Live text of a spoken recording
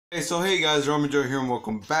Hey, so hey guys, Roman Joe here and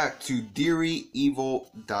welcome back to DERE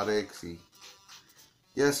EVIL.exe.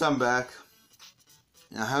 Yes, I'm back.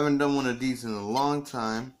 I haven't done one of these in a long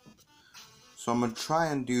time, so I'm going to try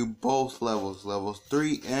and do both levels, level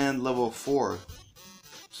 3 and level 4.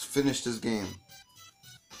 Just finish this game.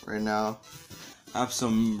 Right now, I have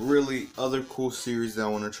some really other cool series that I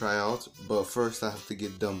want to try out, but first I have to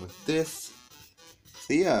get done with this.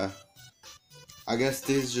 So yeah, I guess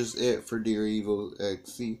this is just it for DERE EVIL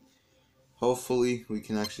EXE. Hopefully we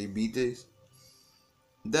can actually beat this.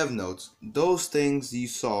 Dev notes: those things you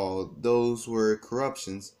saw, those were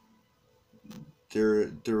corruptions,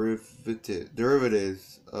 derivatives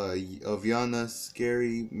of Yanna's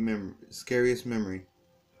scariest memory.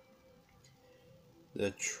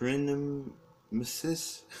 The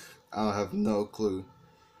Trinemesis? I have no clue.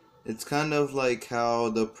 It's kind of like how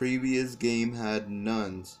the previous game had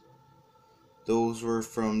nuns. Those were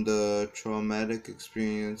from the traumatic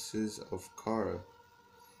experiences of Kara.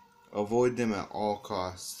 Avoid them at all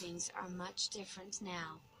costs. Things are much different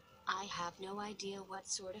now. I have no idea what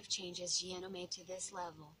sort of changes Yanna made to this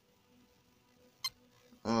level.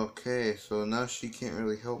 Okay, so now she can't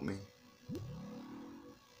really help me.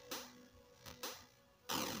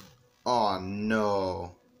 Oh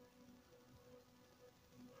no.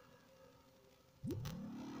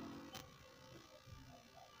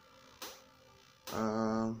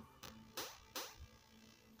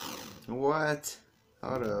 What?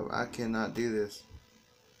 Hold up, I cannot do this.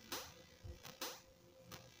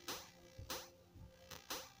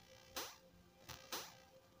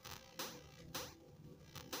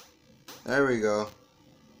 There we go.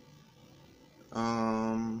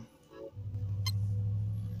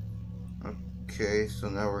 Okay, so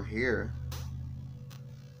now we're here.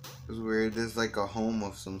 It's weird, there's like a home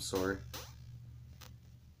of some sort.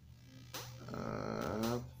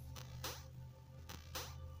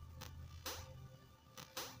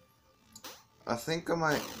 I think I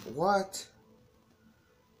might, what?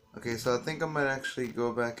 Okay, so I think I might actually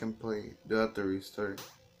go back and play, do I have to restart?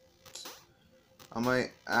 I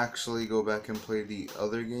might actually go back and play the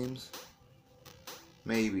other games.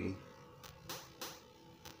 Maybe.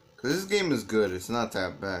 Cause this game is good, it's not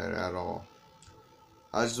that bad at all.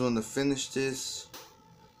 I just want to finish this,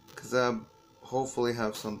 cause I hopefully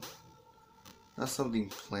have some, not something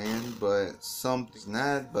planned, but something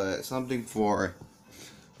not, but something for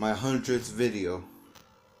my 100th video,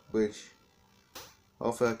 which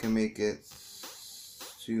hopefully I can make it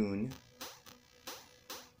soon.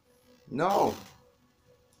 No.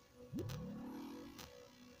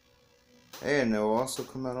 And it'll also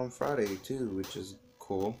come out on Friday too, which is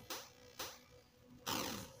cool.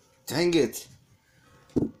 Dang it!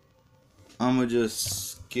 I'ma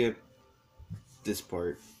just skip this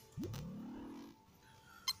part.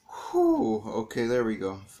 Whew, okay, there we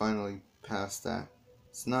go. Finally past that.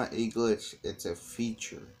 It's not a glitch, it's a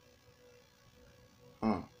feature.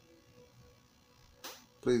 Huh.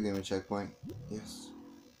 Please give me a checkpoint. Yes.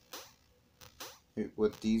 Wait,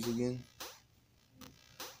 what, these again?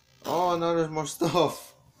 Oh no, there's more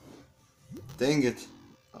stuff. Dang it.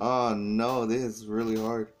 Oh no, this is really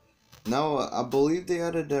hard. Now, I believe they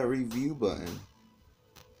added that review button,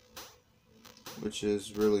 which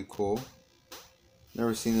is really cool.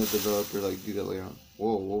 Never seen a developer like do that later on.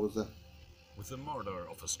 Whoa, what was that? With the murder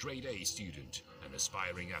of a straight-A student, an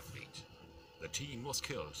aspiring athlete, the teen was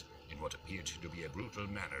killed in what appeared to be a brutal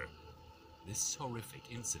manner. This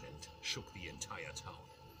horrific incident shook the entire town,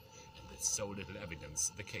 and with so little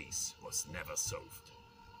evidence, the case was never solved.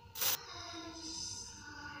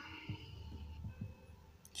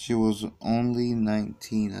 She was only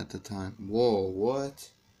 19 at the time. Whoa,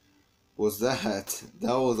 what was that?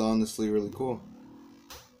 That was honestly really cool.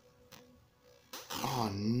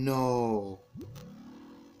 Oh no.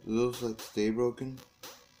 Do those like stay broken?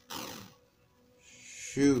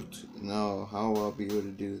 Shoot. No, how will I be able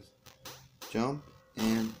to do this? Jump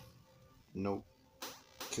and nope.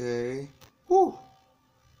 Okay. Whew.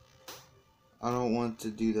 I don't want to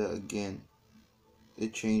do that again.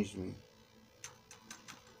 It changed me.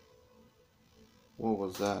 What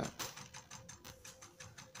was that?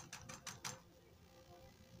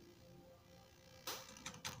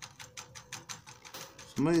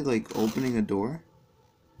 Somebody like opening a door?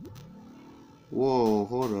 Whoa,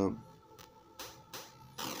 hold up.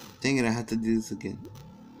 Dang it, I have to do this again.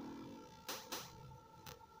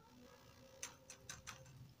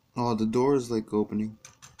 Oh, the door is like opening.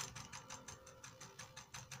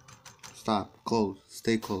 Stop, close,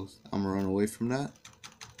 stay closed. I'm gonna run away from that.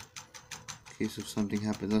 In case if something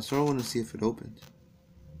happens. I sort of want to see if it opens.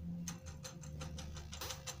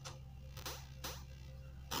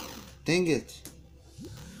 Dang it.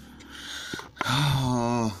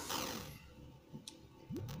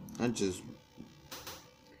 I just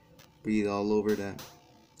breathe all over that.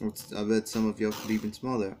 I bet some of y'all could even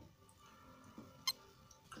smell that.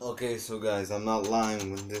 Okay, so guys, I'm not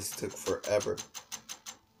lying when this took forever.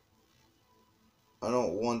 I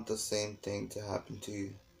don't want the same thing to happen to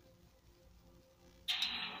you.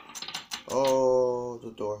 Oh,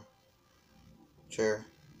 the door. Chair.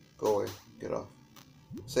 Go away. Get off.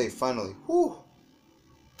 Say, finally. Whew.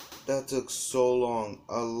 That took so long.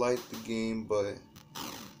 I like the game, but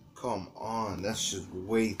come on. That's just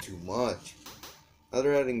way too much. Now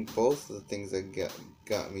they're adding both of the things that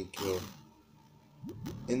got me killed.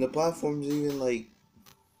 And the platforms even like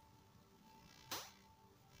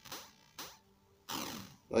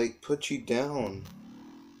put you down.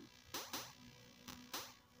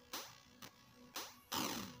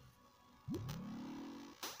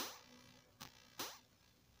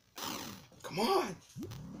 Come on.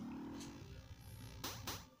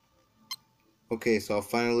 Okay, so I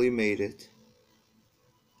finally made it.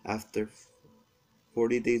 After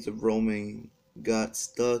 40 days of roaming, got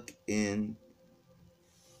stuck in.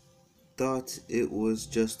 Thought it was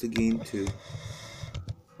just a game too.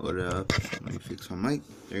 Hold up. Let me fix my mic.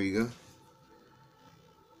 There you go.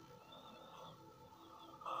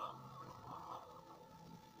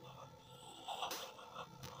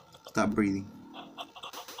 Stop breathing.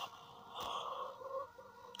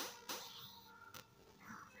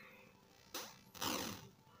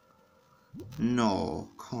 No,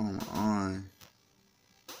 come on.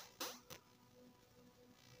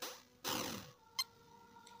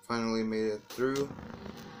 Finally made it through.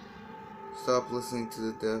 Stop listening to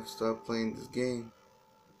the deaf. Stop playing this game.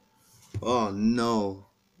 Oh no.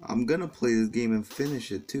 I'm gonna play this game and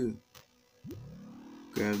finish it too.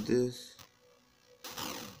 Grab this.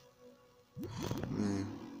 Man,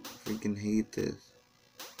 freaking hate this.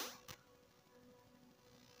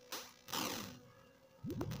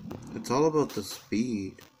 It's all about the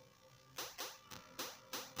speed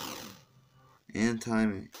and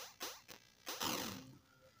timing.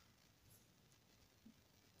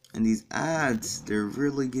 And these ads, they're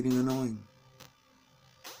really getting annoying.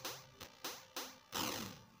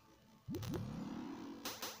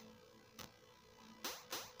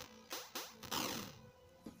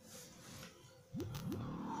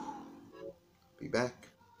 Be back.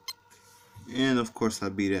 And of course I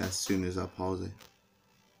beat it as soon as I pause it.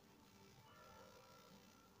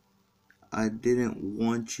 I didn't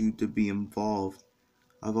want you to be involved.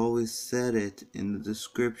 I've always said it in the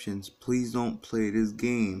descriptions. Please don't play this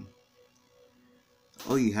game.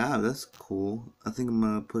 Oh, you have? That's cool. I think I'm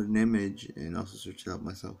gonna put an image and also search it out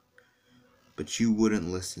myself. But you wouldn't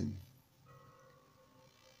listen.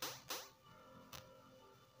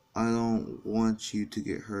 I don't want you to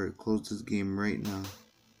get hurt. Close this game right now.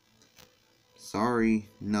 Sorry.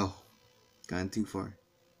 No. Gone too far.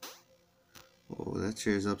 Oh, that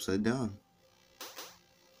chair is upside down.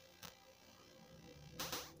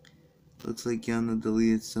 Looks like Yanna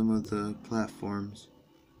deleted some of the platforms.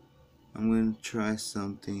 I'm gonna try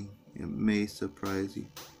something. It may surprise you.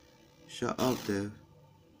 Shut up, Dev.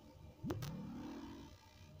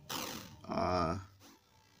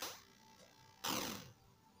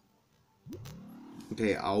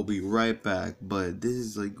 Okay, I'll be right back, but this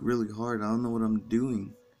is like really hard. I don't know what I'm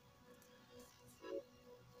doing.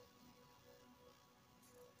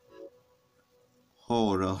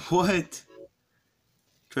 Hold up, what?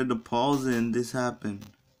 Tried to pause it and this happened.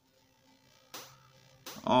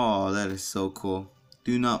 Oh, that is so cool.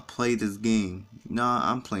 Do not play this game. Nah,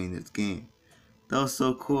 I'm playing this game. That was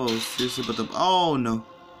so cool. I was seriously about to. Oh no.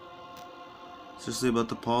 Seriously about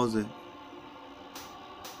to pause it.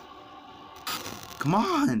 Come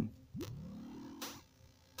on.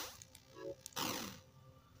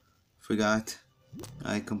 Forgot.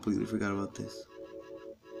 I completely forgot about this.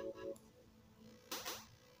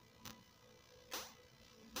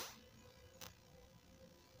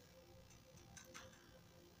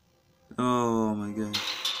 Oh my god.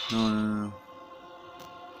 No, no, no.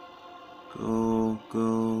 Go,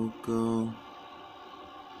 go, go.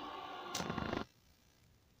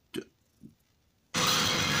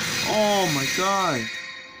 Oh my god.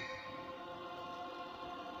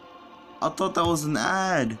 I thought that was an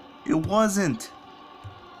ad. It wasn't.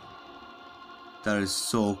 That is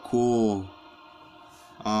so cool.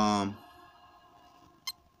 Oh,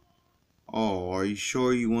 are you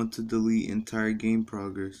sure you want to delete entire game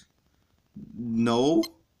progress? No.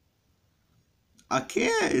 I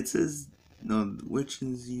can't. It says no. Which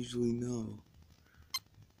is usually no.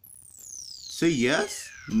 Say yes?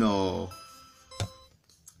 No.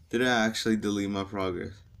 Did I actually delete my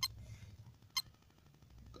progress?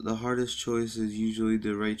 the hardest choice is usually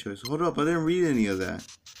the right choice. Hold up, I didn't read any of that.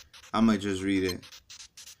 I might just read it.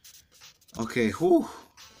 Okay, whew.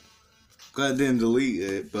 Glad I didn't delete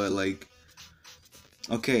it, but like,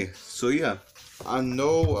 okay, so yeah. I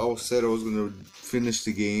know I said I was gonna finish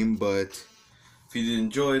the game, but if you did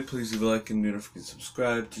enjoy it, please leave a like and don't forget to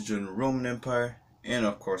subscribe to join the Roman Empire. And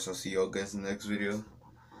of course, I'll see y'all guys in the next video.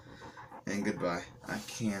 And goodbye. I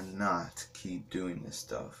cannot keep doing this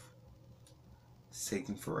stuff. It's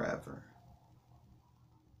taking forever.